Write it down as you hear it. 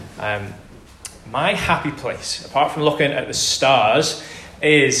My happy place, apart from looking at the stars,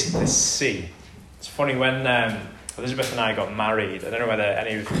 is the sea. It's funny, when Elizabeth and I got married, I don't know whether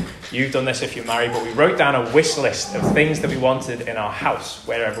any of you've done this if you're married, but we wrote down a wish list of things that we wanted in our house,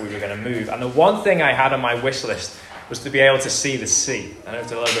 wherever we were going to move. And the one thing I had on my wish list was to be able to see the sea. I know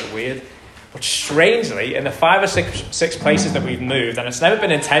it's a little bit weird, but strangely, in the 5 or 6 places that we've moved, and it's never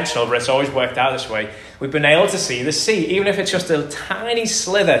been intentional, but it's always worked out this way, we've been able to see the sea, even if it's just a tiny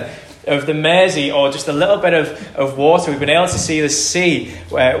slither of the Mersey or just a little bit of water. We've been able to see the sea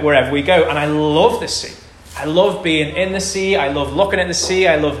wherever we go. And I love the sea. I love being in the sea. I love looking at the sea.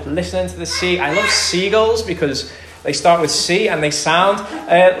 I love listening to the sea. I love seagulls because they start with C and they sound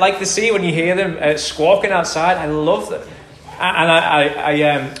like the sea when you hear them squawking outside. I love them. And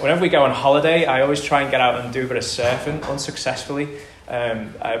I whenever we go on holiday, I always try and get out and do a bit of surfing, unsuccessfully.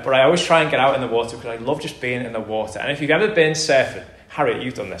 But I always try and get out in the water because I love just being in the water. And if you've ever been surfing, Harriet,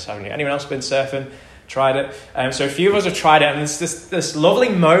 you've done this, haven't you? Anyone else been surfing? Tried it? So a few of us have tried it. And it's this lovely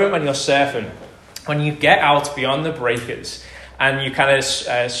moment when you're surfing, when you get out beyond the breakers and you kind of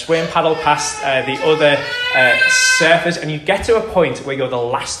swim, paddle past the other surfers, and you get to a point where you're the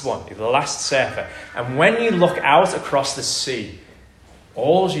last one, you're the last surfer. And when you look out across the sea,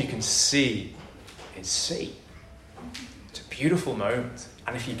 all you can see is sea. It's a beautiful moment.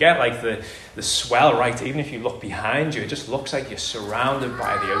 And if you get like the swell right, even if you look behind you, it just looks like you're surrounded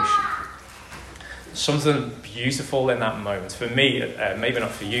by the ocean. Something beautiful in that moment. For me, maybe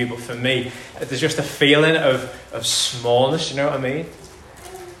not for you, but for me, there's just a feeling of smallness, you know what I mean?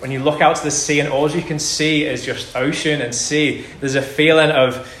 When you look out to the sea and all you can see is just ocean and sea, there's a feeling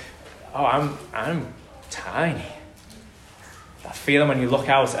of, oh, I'm tiny. That feeling when you look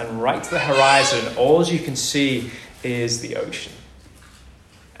out and right to the horizon, all you can see is the ocean.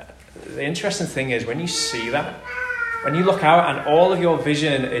 The interesting thing is when you see that, when you look out and all of your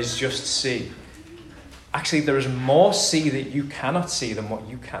vision is just sea, actually, there is more sea that you cannot see than what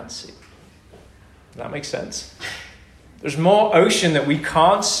you can see. Does that make sense? There's more ocean that we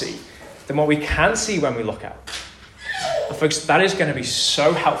can't see than what we can see when we look out. And folks, that is going to be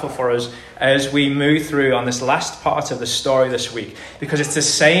so helpful for us as we move through on this last part of the story this week, because it's the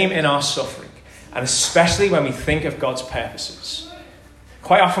same in our suffering, and especially when we think of God's purposes.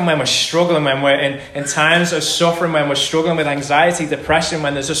 Quite often when we're struggling, when we're in times of suffering, when we're struggling with anxiety, depression,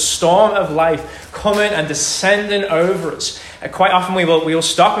 when there's a storm of life coming and descending over us, quite often we will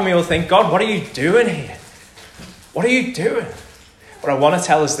stop and we will think, God, what are you doing here? What are you doing? What I want to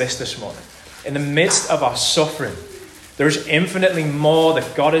tell us this morning. In the midst of our suffering, there is infinitely more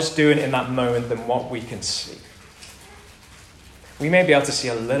that God is doing in that moment than what we can see. We may be able to see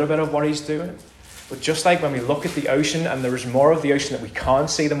a little bit of what he's doing, but just like when we look at the ocean and there is more of the ocean that we can't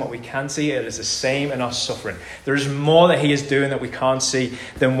see than what we can see, it is the same in our suffering. There is more that he is doing that we can't see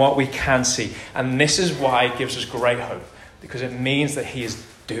than what we can see. And this is why it gives us great hope, because it means that he is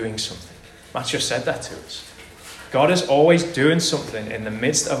doing something. Matt just said that to us. God is always doing something in the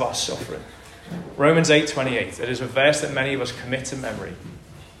midst of our suffering. Romans 8:28, it is a verse that many of us commit to memory.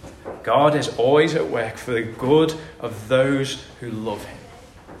 God is always at work for the good of those who love him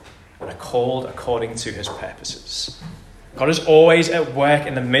and are called according to his purposes. God is always at work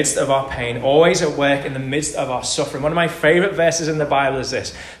in the midst of our pain, always at work in the midst of our suffering. One of my favourite verses in the Bible is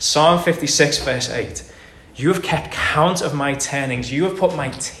this, Psalm 56 verse 8. You have kept count of my turnings. You have put my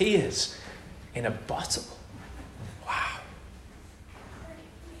tears in a bottle. Wow.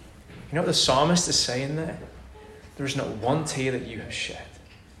 You know what the psalmist is saying there? There is not one tear that you have shed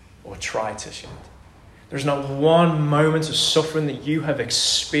or tried to shed. There's not one moment of suffering that you have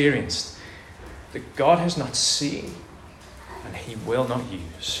experienced that God has not seen and he will not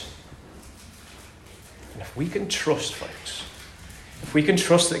use. And if we can trust, folks, if we can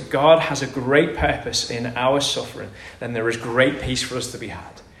trust that God has a great purpose in our suffering, then there is great peace for us to be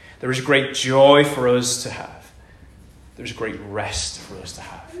had. There is great joy for us to have. There is great rest for us to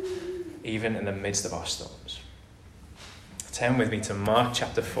have, even in the midst of our storms. Turn with me to Mark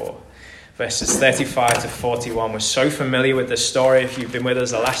chapter 4. Verses 35 to 41. We're so familiar with this story. If you've been with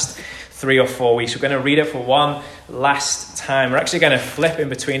us the last 3 or 4 weeks, we're going to read it for one last time. We're actually going to flip in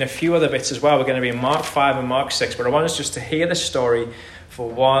between a few other bits as well. We're going to be in Mark 5 and Mark 6, but I want us just to hear the story for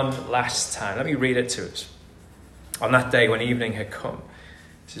one last time. Let me read it to us. On that day when evening had come,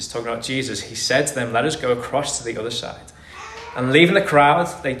 this is talking about Jesus, he said to them, let us go across to the other side. And leaving the crowd,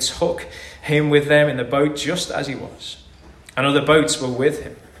 they took him with them in the boat just as he was. And other boats were with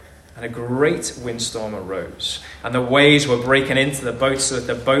him. And a great windstorm arose, and the waves were breaking into the boat so that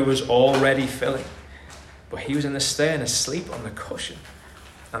the boat was already filling. But he was in the stern, asleep on the cushion.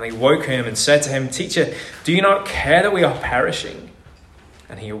 And they woke him and said to him, Teacher, do you not care that we are perishing?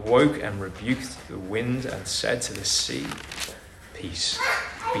 And he awoke and rebuked the wind and said to the sea, "Peace,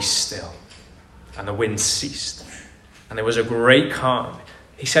 be still." And the wind ceased, and there was a great calm.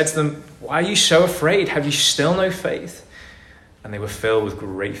 He said to them, "Why are you so afraid? Have you still no faith?" And they were filled with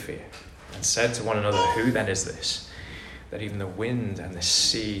great fear and said to one another, "Who then is this, that even the wind and the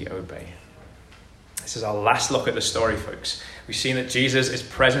sea obey?" This is our last look at the story, folks. We've seen that Jesus is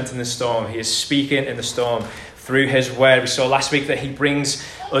present in the storm. He is speaking in the storm through his word. We saw last week that he brings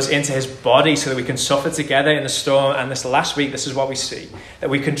us into his body so that we can suffer together in the storm. And this last week, this is what we see, that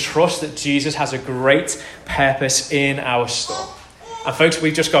we can trust that Jesus has a great purpose in our storm. And folks,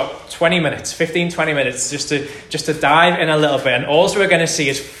 we've just got 20 minutes, 20 minutes just to dive in a little bit. And all we're going to see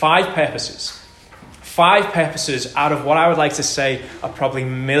is 5 purposes. 5 purposes out of what I would like to say are probably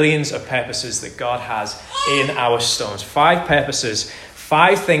millions of purposes that God has in our storms. 5 purposes,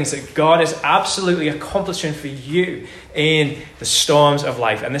 5 things that God is absolutely accomplishing for you in the storms of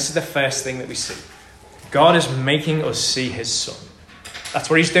life. And this is the first thing that we see. God is making us see his son. That's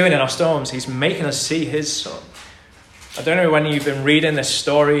what he's doing in our storms. He's making us see his son. I don't know when you've been reading this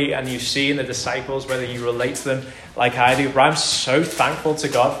story and you've seen the disciples, whether you relate to them like I do, but I'm so thankful to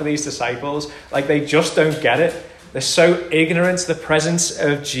God for these disciples. Like, they just don't get it. They're so ignorant to the presence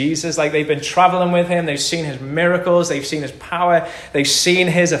of Jesus. Like, they've been traveling with him. They've seen his miracles. They've seen his power. They've seen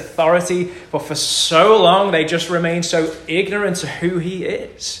his authority. But for so long, they just remain so ignorant to who he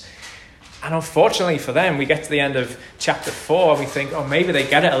is. And unfortunately for them, we get to the end of chapter 4 and we think, oh, maybe they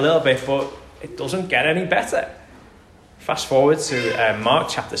get it a little bit, but it doesn't get any better. Fast forward to Mark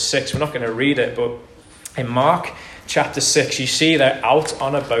chapter 6. We're not going to read it, but in Mark chapter 6, you see they're out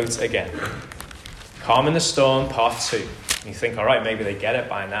on a boat again. Calm in the storm, part 2. And you think, all right, maybe they get it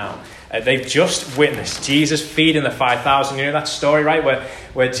by now. They've just witnessed Jesus feeding the 5,000. You know that story, right?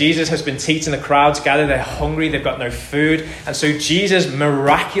 Where Jesus has been teaching the crowds gather. They're hungry. They've got no food. And so Jesus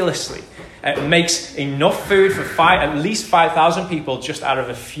miraculously makes enough food for at least 5,000 people just out of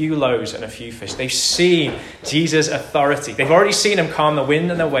a few loaves and a few fish. They've seen Jesus' authority. They've already seen him calm the wind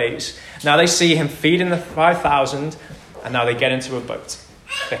and the waves. Now they see him feeding the 5,000, and now they get into a boat.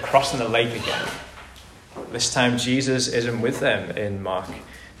 They're crossing the lake again. This time Jesus isn't with them in Mark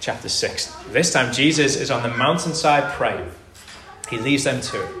chapter 6. This time Jesus is on the mountainside praying. He leaves them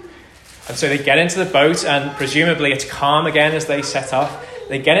to it. And so they get into the boat, and presumably it's calm again as they set off.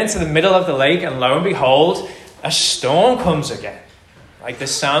 They get into the middle of the lake, and lo and behold, a storm comes again. Like,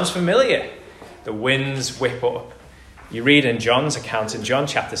 this sounds familiar. The winds whip up. You read in John's account, in John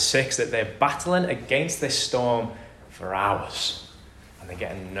chapter 6, that they're battling against this storm for hours. And they're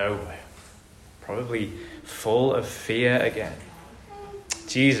getting nowhere. Probably full of fear again.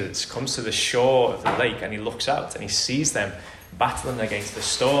 Jesus comes to the shore of the lake, and he looks out, and he sees them battling against the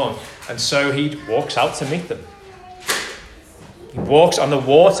storm. And so he walks out to meet them. He walks on the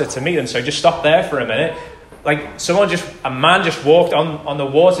water to meet them. So just stop there for a minute. Like, a man just walked on the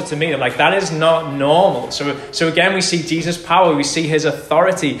water to meet them. Like, that is not normal. So again, we see Jesus' power. We see his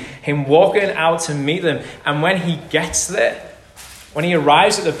authority, him walking out to meet them. And when he gets there, when he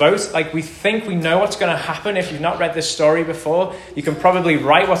arrives at the boat, like, we think we know what's going to happen. If you've not read this story before, you can probably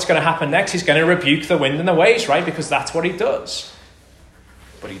write what's going to happen next. He's going to rebuke the wind and the waves, right? Because that's what he does.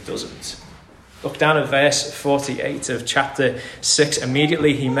 But he doesn't. Look down at verse 48 of chapter 6.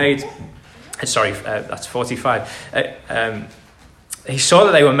 Immediately he made... that's 45. He saw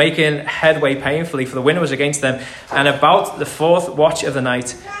that they were making headway painfully, for the wind was against them. And about the 4th watch of the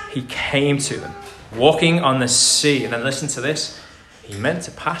night, he came to them, walking on the sea. And then listen to this. He meant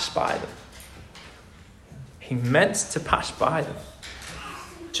to pass by them. He meant to pass by them.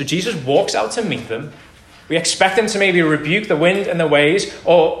 So Jesus walks out to meet them. We expect him to maybe rebuke the wind and the waves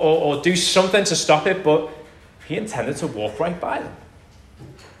or do something to stop it, but he intended to walk right by them.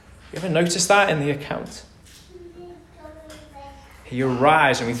 You ever notice that in the account? He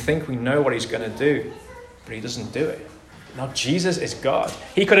arrives and we think we know what he's going to do, but he doesn't do it. Now, Jesus is God.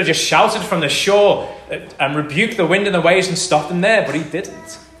 He could have just shouted from the shore and rebuked the wind and the waves and stopped them there, but he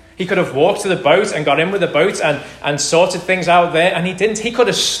didn't. He could have walked to the boat and got in with the boat and sorted things out there, and he didn't. He could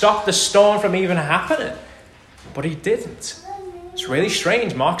have stopped the storm from even happening, but he didn't. It's really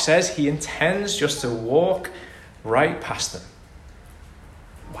strange. Mark says he intends just to walk right past them.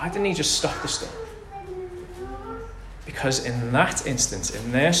 Why didn't he just stop the storm? Because in that instance,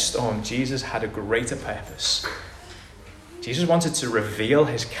 in their storm, Jesus had a greater purpose. Jesus wanted to reveal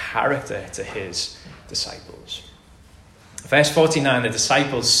his character to his disciples. Verse 49, the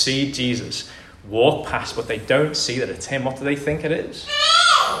disciples see Jesus walk past, but they don't see that it's him. What do they think it is?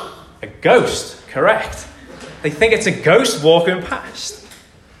 A ghost, correct. They think it's a ghost walking past.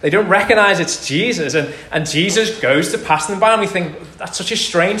 They don't recognize it's Jesus. And Jesus goes to pass them by. And we think, that's such a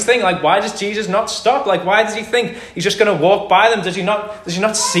strange thing. Like, why does Jesus not stop? Like, why does he think he's just going to walk by them? Does he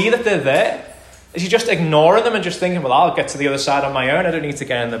not see that they're there? Is he just ignoring them and just thinking, well, I'll get to the other side on my own. I don't need to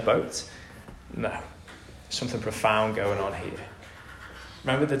get in the boat. No. Something profound going on here.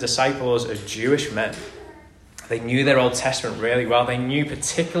 Remember, the disciples are Jewish men. They knew their Old Testament really well. They knew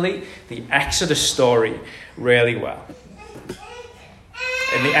particularly the Exodus story really well.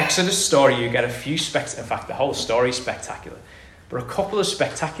 In the Exodus story, you get a few in fact, the whole story is spectacular. But a couple of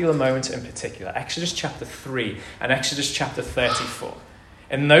spectacular moments in particular. Exodus chapter 3 and Exodus chapter 34.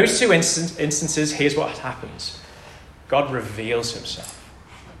 In those two instances, here's what happens. God reveals himself.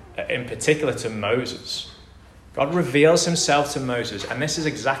 In particular to Moses. God reveals himself to Moses. And this is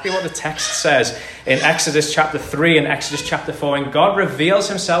exactly what the text says in Exodus chapter 3 and Exodus chapter 4. When God reveals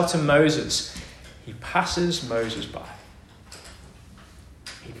himself to Moses, he passes Moses by.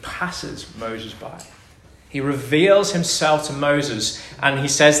 He passes Moses by. He reveals himself to Moses and he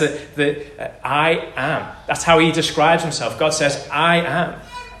says that I am. That's how he describes himself. God says, I am.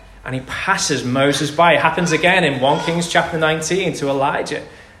 And he passes Moses by. It happens again in 1 Kings chapter 19 to Elijah.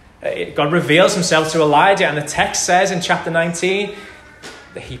 God reveals himself to Elijah, and the text says in chapter 19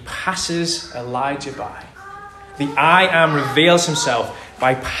 that he passes Elijah by. The I am reveals himself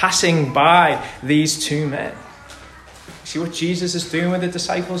by passing by these two men. See what Jesus is doing with the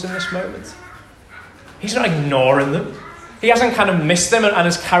disciples in this moment? He's not ignoring them. He hasn't kind of missed them and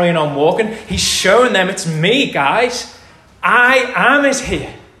is carrying on walking. He's showing them, it's me, guys. I am is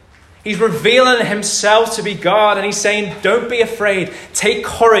here. He's revealing himself to be God, and he's saying, don't be afraid. Take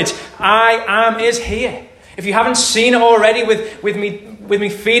courage. I am is here. If you haven't seen it already with me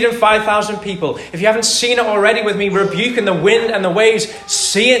feeding 5,000 people, if you haven't seen it already with me rebuking the wind and the waves,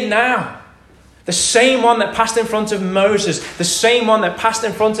 see it now. The same one that passed in front of Moses, the same one that passed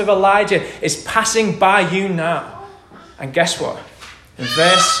in front of Elijah is passing by you now. And guess what? In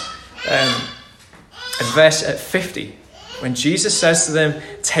verse 50, when Jesus says to them,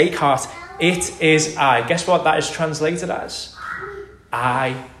 take heart, it is I. Guess what that is translated as?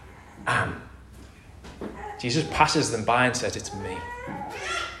 I am. Jesus passes them by and says, it's me.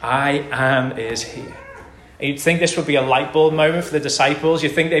 I am is here. And you'd think this would be a light bulb moment for the disciples.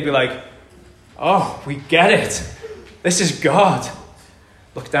 You'd think they'd be like, oh, we get it. This is God.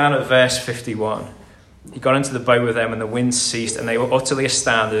 Look down at verse 51. He got into the boat with them and the wind ceased and they were utterly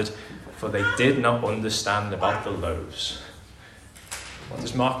astounded, for they did not understand about the loaves. What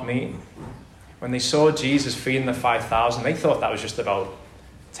does Mark mean? When they saw Jesus feeding the 5,000, they thought that was just about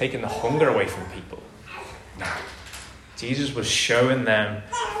taking the hunger away from people. No. Jesus was showing them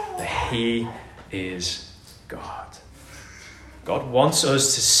that he is God. God wants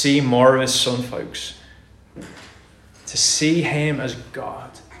us to see more of his son, folks. To see him as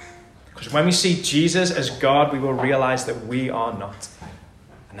God. Because when we see Jesus as God, we will realize that we are not.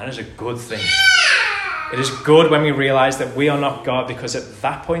 And that is a good thing. It is good when we realize that we are not God, because at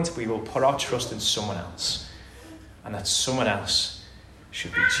that point we will put our trust in someone else. And that someone else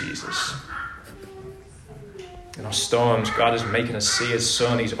should be Jesus. In our storms, God is making us see his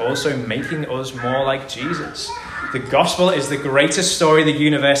son. He's also making us more like Jesus. The gospel is the greatest story the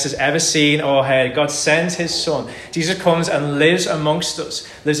universe has ever seen or heard. God sends his son. Jesus comes and lives amongst us,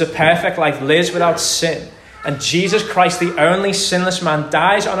 lives a perfect life, lives without sin. And Jesus Christ, the only sinless man,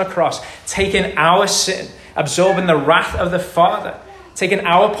 dies on a cross, taking our sin, absorbing the wrath of the Father, taking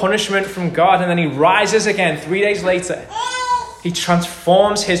our punishment from God, and then he rises again 3 days later. He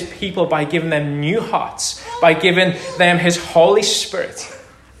transforms his people by giving them new hearts, by giving them his Holy Spirit.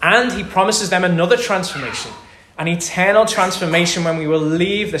 And he promises them another transformation, an eternal transformation when we will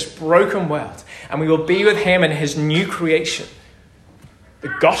leave this broken world and we will be with him in his new creation.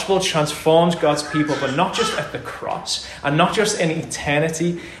 The gospel transforms God's people, but not just at the cross and not just in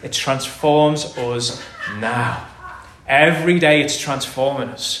eternity. It transforms us now. Every day it's transforming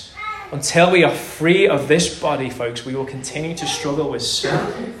us. Until we are free of this body, folks, we will continue to struggle with sin.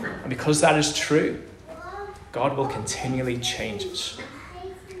 And because that is true, God will continually change us.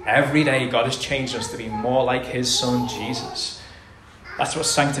 Every day God is changing us to be more like his son, Jesus. That's what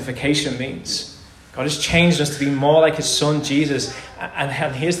sanctification means. God has changed us to be more like his son, Jesus.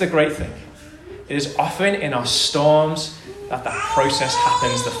 And here's the great thing. It is often in our storms that process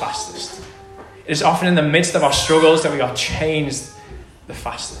happens the fastest. It is often in the midst of our struggles that we are changed the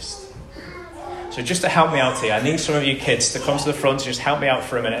fastest. So just to help me out here, I need some of you kids to come to the front and just help me out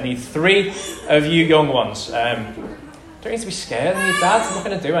for a minute. I need 3 of you young ones. Don't need to be scared of your dad. I'm not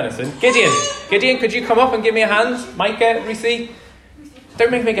going to do anything. Gideon, could you come up and give me a hand? Micah, Ruthie?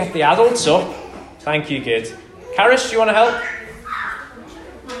 Don't make me get the adults up. Thank you, kid. Karis, do you want to help?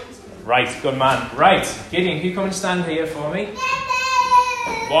 Right, good man. Right, Gideon, can you come and stand here for me?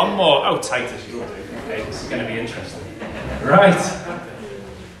 One more. Oh, Titus, you'll do. Okay, this is going to be interesting. Right.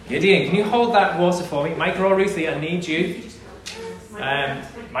 Gideon, can you hold that water for me? Micah or Ruthie, I need you.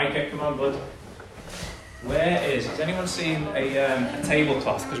 Micah, come on, bud. Has anyone seen a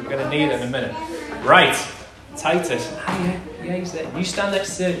tablecloth? Because we're going to need it in a minute. Right, Titus. Yeah, he's there. You stand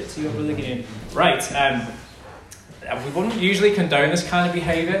next to your brother Gideon. Right, we wouldn't usually condone this kind of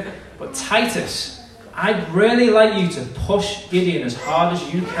behaviour, but Titus, I'd really like you to push Gideon as hard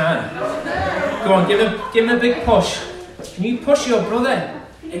as you can. Go on, give him a big push. Can you push your brother?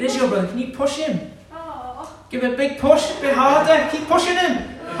 It is your brother. Can you push him? Give him a big push, a bit harder. Keep pushing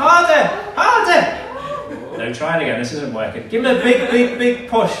him. Harder. No, try it again. This isn't working. Give him a big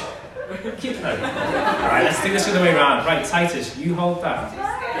push. Alright, let's do this the other way around. Right, Titus, you hold that.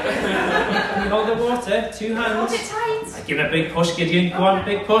 Can you hold the water? 2 hands. Hold it tight. Give him a big push, Gideon. Go on,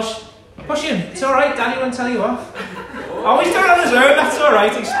 big push. Push him. It's alright, Daddy won't tell you off. Oh, he's doing it on his own. That's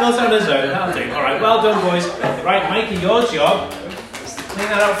alright. He spills it on his own. That'll do. Alright, well done, boys. Right, Mikey, your job. Clean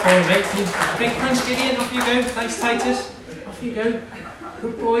that out for me, mate. Big punch, Gideon. Off you go. Thanks, Titus. Off you go.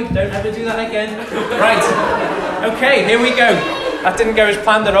 Good boy. Don't ever do that again. Right. Okay, here we go. That didn't go as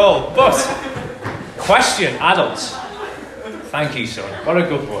planned at all. But, question, adults. Thank you, son. What a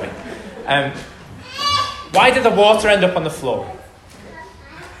good boy. Why did the water end up on the floor?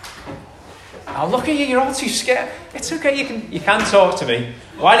 Oh, look at you. You're all too scared. It's okay. You can talk to me.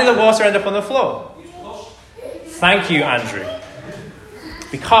 Why did the water end up on the floor? Thank you, Andrew.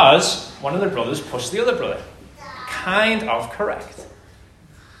 Because one of the brothers pushed the other brother. Kind of correct.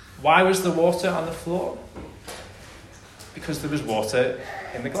 Why was the water on the floor? Because there was water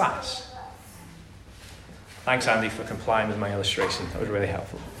in the glass. Thanks, Andy, for complying with my illustration. That was really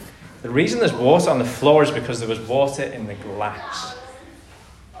helpful. The reason there's water on the floor is because there was water in the glass.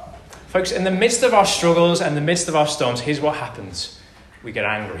 Folks, in the midst of our struggles and the midst of our storms, here's what happens. We get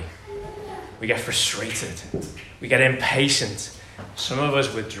angry. We get frustrated. We get impatient. Some of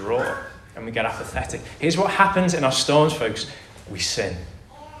us withdraw and we get apathetic. Here's what happens in our storms, folks. We sin.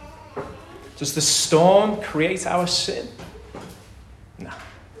 Does the storm create our sin? No.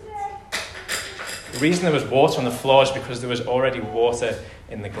 The reason there was water on the floor is because there was already water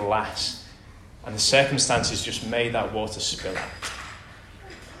in the glass. And the circumstances just made that water spill out.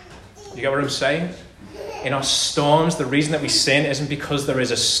 You get what I'm saying? In our storms, the reason that we sin isn't because there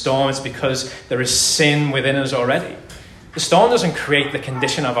is a storm, it's because there is sin within us already. The storm doesn't create the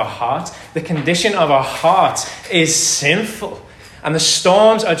condition of our heart. The condition of our heart is sinful. And the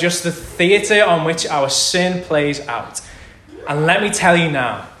storms are just the theatre on which our sin plays out. And let me tell you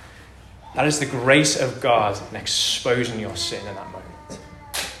now, that is the grace of God in exposing your sin in that moment.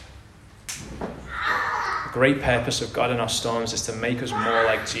 The great purpose of God in our storms is to make us more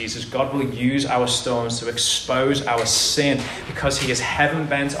like Jesus. God will use our storms to expose our sin because he is heaven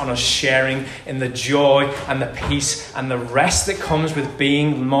bent on us sharing in the joy and the peace and the rest that comes with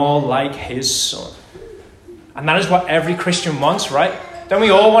being more like his Son. And that is what every Christian wants, right? Don't we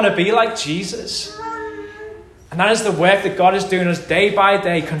all want to be like Jesus? And that is the work that God is doing us day by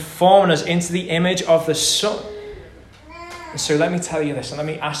day, conforming us into the image of the Son. And so let me tell you this, and let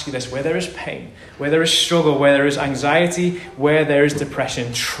me ask you this. Where there is pain, where there is struggle, where there is anxiety, where there is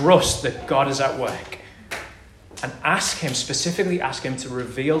depression, trust that God is at work. And ask him, specifically ask him to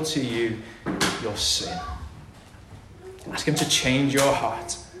reveal to you your sin. Ask him to change your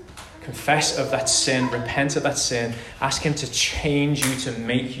heart. Confess of that sin, repent of that sin. Ask him to change you, to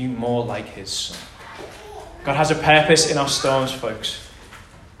make you more like his Son. God has a purpose in our storms, folks.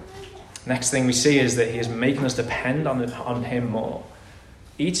 Next thing we see is that he is making us depend on him more.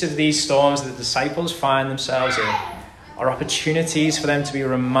 Each of these storms that the disciples find themselves in are opportunities for them to be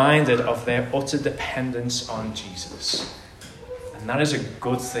reminded of their utter dependence on Jesus. And that is a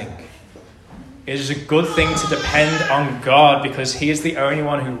good thing. It is a good thing to depend on God because he is the only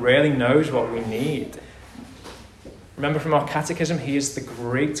one who really knows what we need. Remember from our catechism, he is the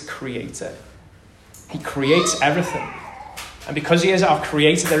great creator. He creates everything. And because he is our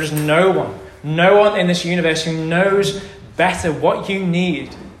creator, there is no one in this universe who knows better what you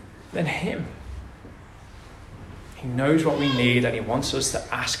need than him. He knows what we need and he wants us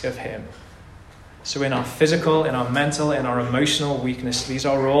to ask of him. So in our physical, in our mental, in our emotional weakness, these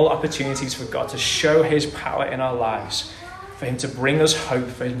are all opportunities for God to show his power in our lives, for him to bring us hope,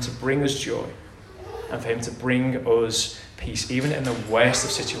 for him to bring us joy, and for him to bring us peace, even in the worst of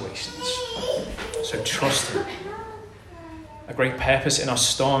situations. So trust him. A great purpose in our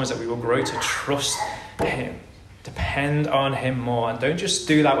storm is that we will grow to trust him, depend on him more, and don't just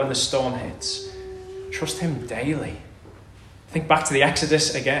do that when the storm hits. Trust him daily. Think back to the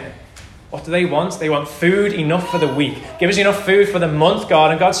Exodus again. What do they want? They want food enough for the week. Give us enough food for the month,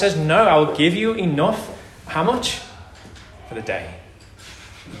 God. And God says, no, I will give you enough. How much? For the day.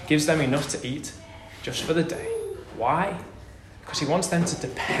 He gives them enough to eat just for the day. Why? Because he wants them to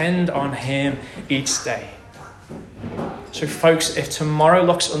depend on him each day. So folks, if tomorrow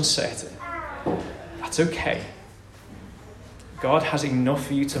looks uncertain, that's okay. God has enough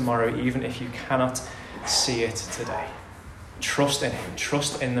for you tomorrow, even if you cannot see it today. Trust in him.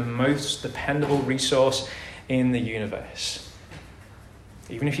 Trust in the most dependable resource in the universe.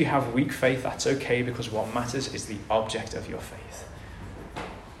 Even if you have weak faith, that's okay, because what matters is the object of your faith.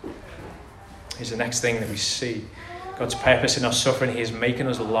 Here's the next thing that we see. God's purpose in our suffering, he is making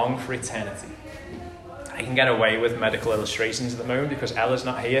us long for eternity. I can get away with medical illustrations at the moment because Ella's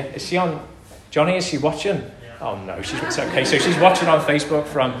not here. Is she on? Johnny, is she watching? Yeah. Oh no, it's okay. So she's watching on Facebook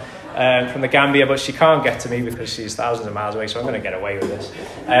from the Gambia, but she can't get to me because she's thousands of miles away, so I'm going to get away with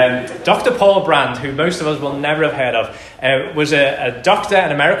this. Dr. Paul Brand, who most of us will never have heard of, was a doctor,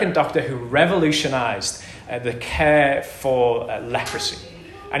 an American doctor who revolutionized the care for leprosy.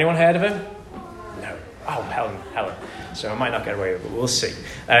 Anyone heard of him? No. Oh, Helen. So I might not get away with it, but we'll see.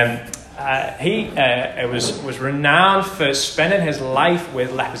 He was renowned for spending his life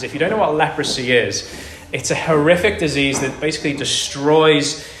with lepers. If you don't know what leprosy is, it's a horrific disease that basically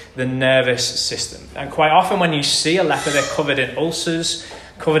destroys the nervous system. And quite often when you see a leper, they're covered in ulcers,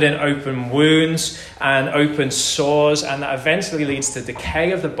 covered in open wounds and open sores, and that eventually leads to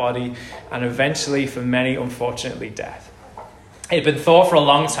decay of the body and eventually, for many, unfortunately, death. It had been thought for a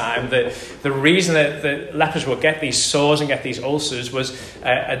long time that the reason that the lepers would get these sores and get these ulcers was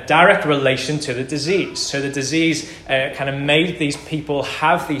a direct relation to the disease. So the disease kind of made these people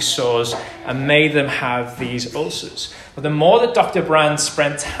have these sores and made them have these ulcers. But the more that Dr. Brand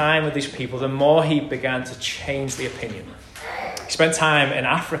spent time with these people, the more he began to change the opinion. He spent time in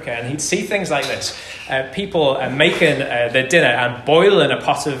Africa and he'd see things like this. People making their dinner and boiling a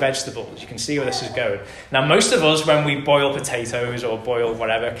pot of vegetables. You can see where this is going. Now, most of us, when we boil potatoes or boil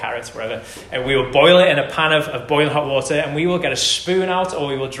whatever, carrots, whatever, we will boil it in a pan of boiling hot water, and we will get a spoon out or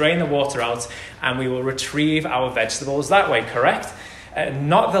we will drain the water out and we will retrieve our vegetables that way, correct?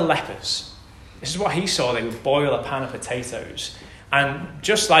 Not the lepers. This is what he saw. They would boil a pan of potatoes. And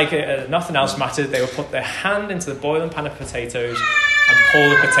just like nothing else mattered, they would put their hand into the boiling pan of potatoes and pull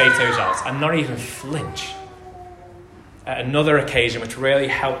the potatoes out and not even flinch. Another occasion which really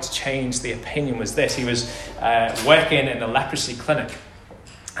helped change the opinion was this. He was working in a leprosy clinic,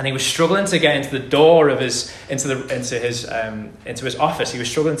 and he was struggling to get into the door of his office. He was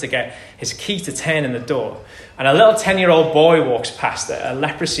struggling to get his key to turn in the door, and a little 10-year-old boy walks past, a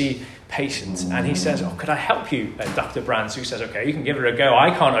leprosy patient, and he says, "Oh, could I help you, Dr. Brand?" So he says, "Okay, you can give it a go.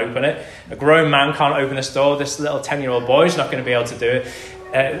 I can't open it. A grown man can't open this door. This little 10-year-old boy is not going to be able to do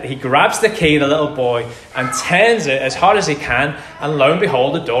it." He grabs the key, the little boy, and turns it as hard as he can, and lo and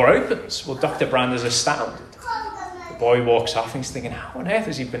behold, the door opens. Well, Dr. Brand is astounded. The boy walks off, and he's thinking, how on earth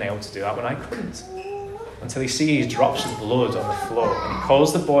has he been able to do that when I couldn't? Until he sees drops of blood on the floor, and he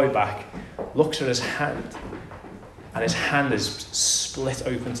calls the boy back, looks at his hand, and his hand is split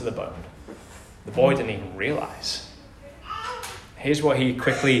open to the bone. The boy didn't even realise. Here's what he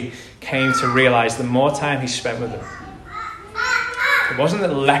quickly came to realise the more time he spent with them. It wasn't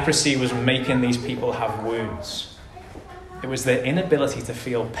that leprosy was making these people have wounds. It was their inability to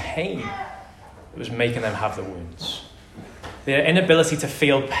feel pain that was making them have the wounds. Their inability to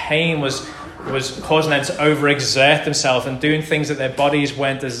feel pain was causing them to overexert themselves and doing things that their bodies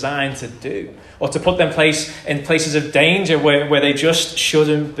weren't designed to do, or to put them in places of danger where they just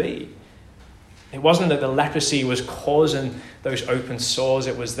shouldn't be. It wasn't that the leprosy was causing those open sores.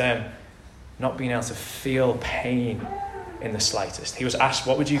 It was them not being able to feel pain in the slightest. He was asked,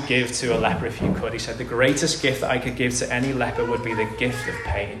 what would you give to a leper if you could? He said, the greatest gift that I could give to any leper would be the gift of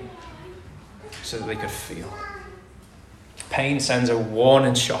pain, so that they could feel. Pain sends a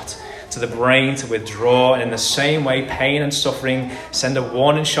warning shot to the brain to withdraw, and in the same way, pain and suffering send a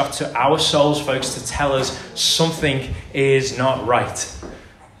warning shot to our souls, folks, to tell us something is not right.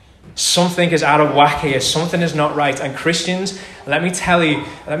 Something is out of whack here. Something is not right. And Christians, let me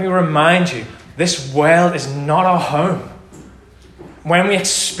remind you, this world is not our home. When we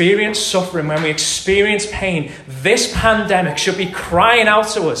experience suffering, when we experience pain, this pandemic should be crying out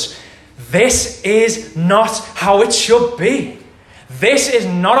to us, this is not how it should be. This is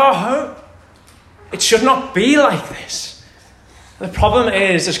not our home. It should not be like this. The problem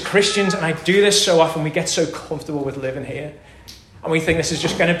is, as Christians, and I do this so often, we get so comfortable with living here. And we think this is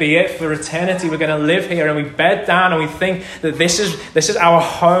just going to be it for eternity. We're going to live here, and we bed down and we think that this is our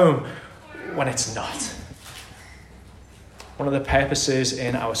home, when it's not. one of the purposes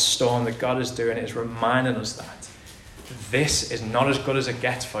in our storm that God is doing is reminding us that this is not as good as it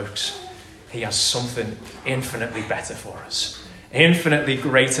gets, folks. He has something infinitely better for us, infinitely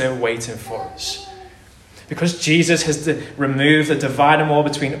greater waiting for us. Because Jesus has removed the dividing wall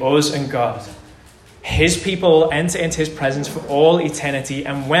between us and God, his people will enter into his presence for all eternity.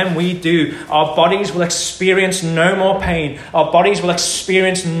 And when we do, our bodies will experience no more pain. Our bodies will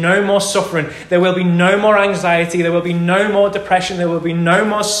experience no more suffering. There will be no more anxiety. There will be no more depression. There will be no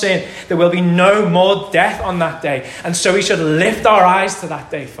more sin. There will be no more death on that day. And so we should lift our eyes to that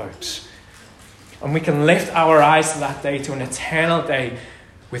day, folks. And we can lift our eyes to that day, to an eternal day,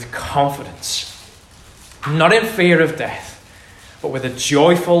 with confidence. Not in fear of death, but with a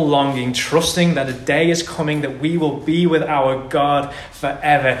joyful longing, trusting that a day is coming that we will be with our God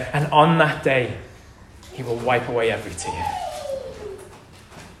forever. And on that day, he will wipe away every tear.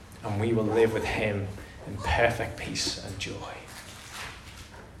 And we will live with him in perfect peace and joy.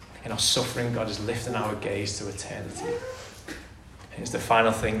 In our suffering, God is lifting our gaze to eternity. Here's the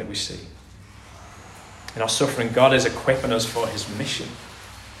final thing that we see. In our suffering, God is equipping us for his mission.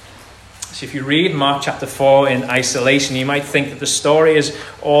 So if you read Mark chapter 4 in isolation, you might think that the story is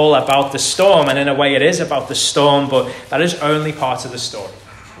all about the storm. And in a way it is about the storm, but that is only part of the story.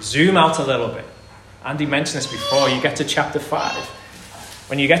 Zoom out a little bit. Andy mentioned this before. You get to chapter 5.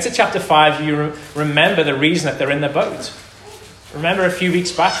 When you get to chapter 5, you remember the reason that they're in the boat. Remember a few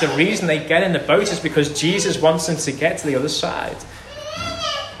weeks back, the reason they get in the boat is because Jesus wants them to get to the other side.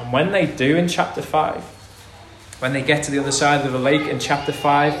 And when they do in chapter 5, when they get to the other side of the lake in chapter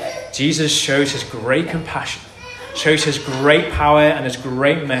 5, Jesus shows his great compassion, shows his great power and his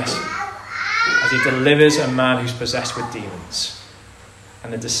great mercy as he delivers a man who's possessed with demons.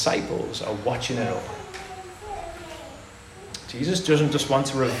 And the disciples are watching it all. Jesus doesn't just want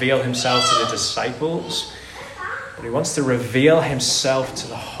to reveal himself to the disciples, but he wants to reveal himself to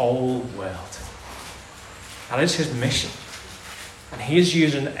the whole world. That is his mission. And he is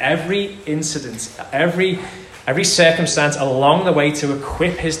using every incident, every circumstance along the way to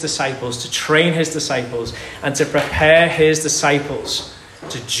equip his disciples, to train his disciples, and to prepare his disciples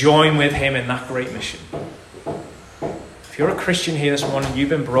to join with him in that great mission. If you're a Christian here this morning, you've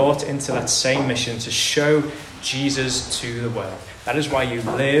been brought into that same mission to show Jesus to the world. That is why you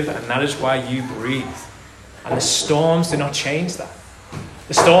live, and that is why you breathe. And the storms do not change that.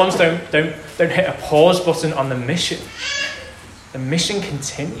 The storms don't hit a pause button on the mission. The mission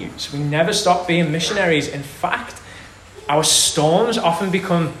continues. We never stop being missionaries. In fact, our storms often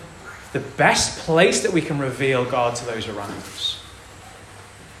become the best place that we can reveal God to those around us.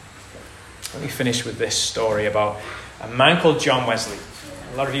 Let me finish with this story about a man called John Wesley.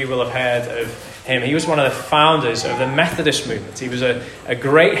 A lot of you will have heard of him. He was one of the founders of the Methodist movement. He was a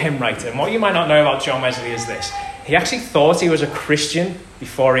great hymn writer. And what you might not know about John Wesley is this. He actually thought he was a Christian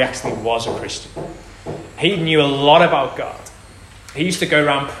before he actually was a Christian. He knew a lot about God. He used to go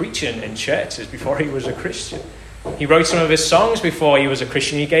around preaching in churches before he was a Christian. He wrote some of his songs before he was a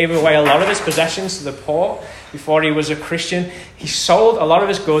Christian. He gave away a lot of his possessions to the poor before he was a Christian. He sold a lot of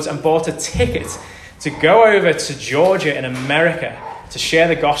his goods and bought a ticket to go over to Georgia in America to share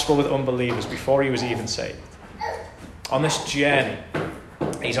the gospel with unbelievers before he was even saved. On this journey,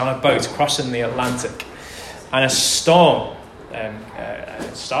 he's on a boat crossing the Atlantic, and a storm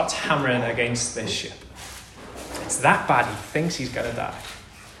starts hammering against this ship. It's that bad, he thinks he's going to die.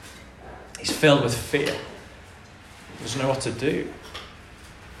 He's filled with fear. He doesn't know what to do.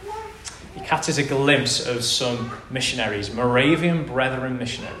 He catches a glimpse of some missionaries, Moravian Brethren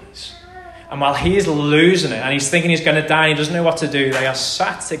missionaries. And while he is losing it, and he's thinking he's going to die, and he doesn't know what to do, they are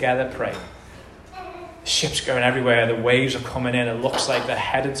sat together praying. The ship's going everywhere, the waves are coming in, it looks like they're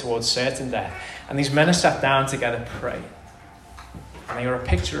headed towards certain death. And these men are sat down together praying. And they are a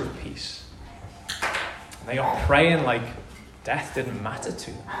picture of peace. They are praying like death didn't matter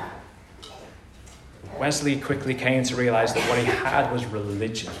to them. Wesley quickly came to realize that what he had was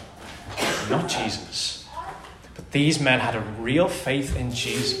religion, not Jesus. But these men had a real faith in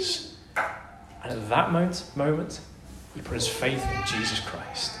Jesus. And at that moment, he put his faith in Jesus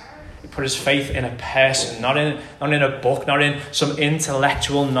Christ. He put his faith in a person, not in a book, not in some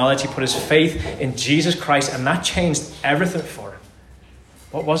intellectual knowledge. He put his faith in Jesus Christ, and that changed everything for him.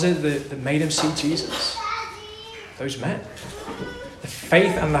 What was it that made him see Jesus? Those men. The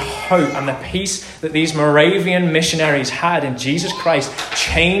faith and the hope and the peace that these Moravian missionaries had in Jesus Christ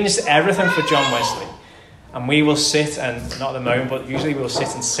changed everything for John Wesley. And we will sit, and not at the moment, but usually we'll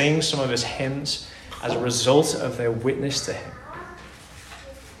sit and sing some of his hymns as a result of their witness to him.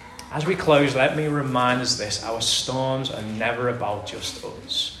 As we close, let me remind us this: our storms are never about just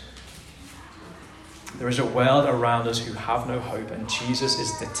us. There is a world around us who have no hope, and Jesus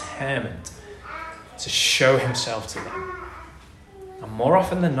is determined to show himself to them. And more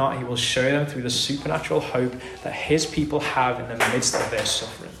often than not, he will show them through the supernatural hope that his people have in the midst of their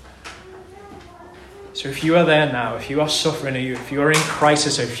suffering. So if you are there now, if you are suffering, if you are in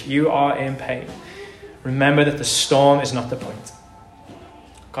crisis, or if you are in pain, remember that the storm is not the point.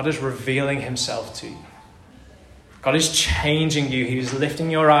 God is revealing himself to you. God is changing you. He is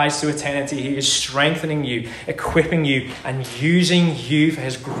lifting your eyes to eternity. He is strengthening you, equipping you, and using you for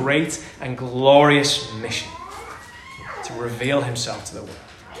his great and glorious mission to reveal himself to the world.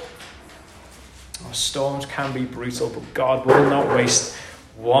 Our storms can be brutal, but God will not waste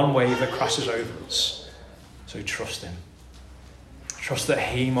one wave that crashes over us. So trust him. Trust that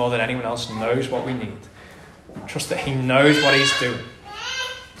he, more than anyone else, knows what we need. Trust that he knows what he's doing.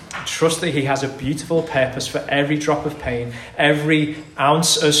 Trust that he has a beautiful purpose for every drop of pain, every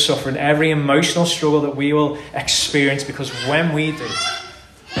ounce of suffering, every emotional struggle that we will experience, because when we do,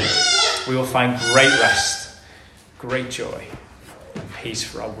 we will find great rest, great joy, and peace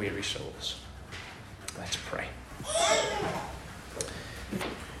for our weary souls. Let's pray.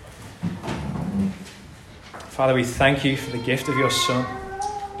 Father, we thank you for the gift of your Son.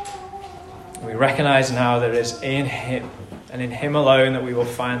 We recognize now that it is in him and in him alone that we will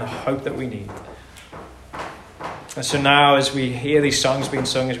find the hope that we need. And so now, as we hear these songs being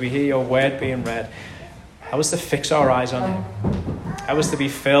sung, as we hear your word being read, help us to fix our eyes on him. Help us to be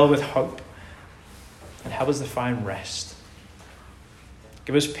filled with hope. And help us to find rest.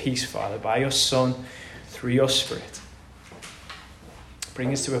 Give us peace, Father, by your Son, through your Spirit.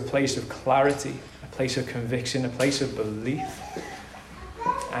 Bring us to a place of clarity, a place of conviction, a place of belief,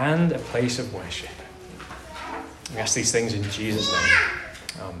 and a place of worship. We ask these things in Jesus' name.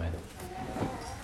 Amen.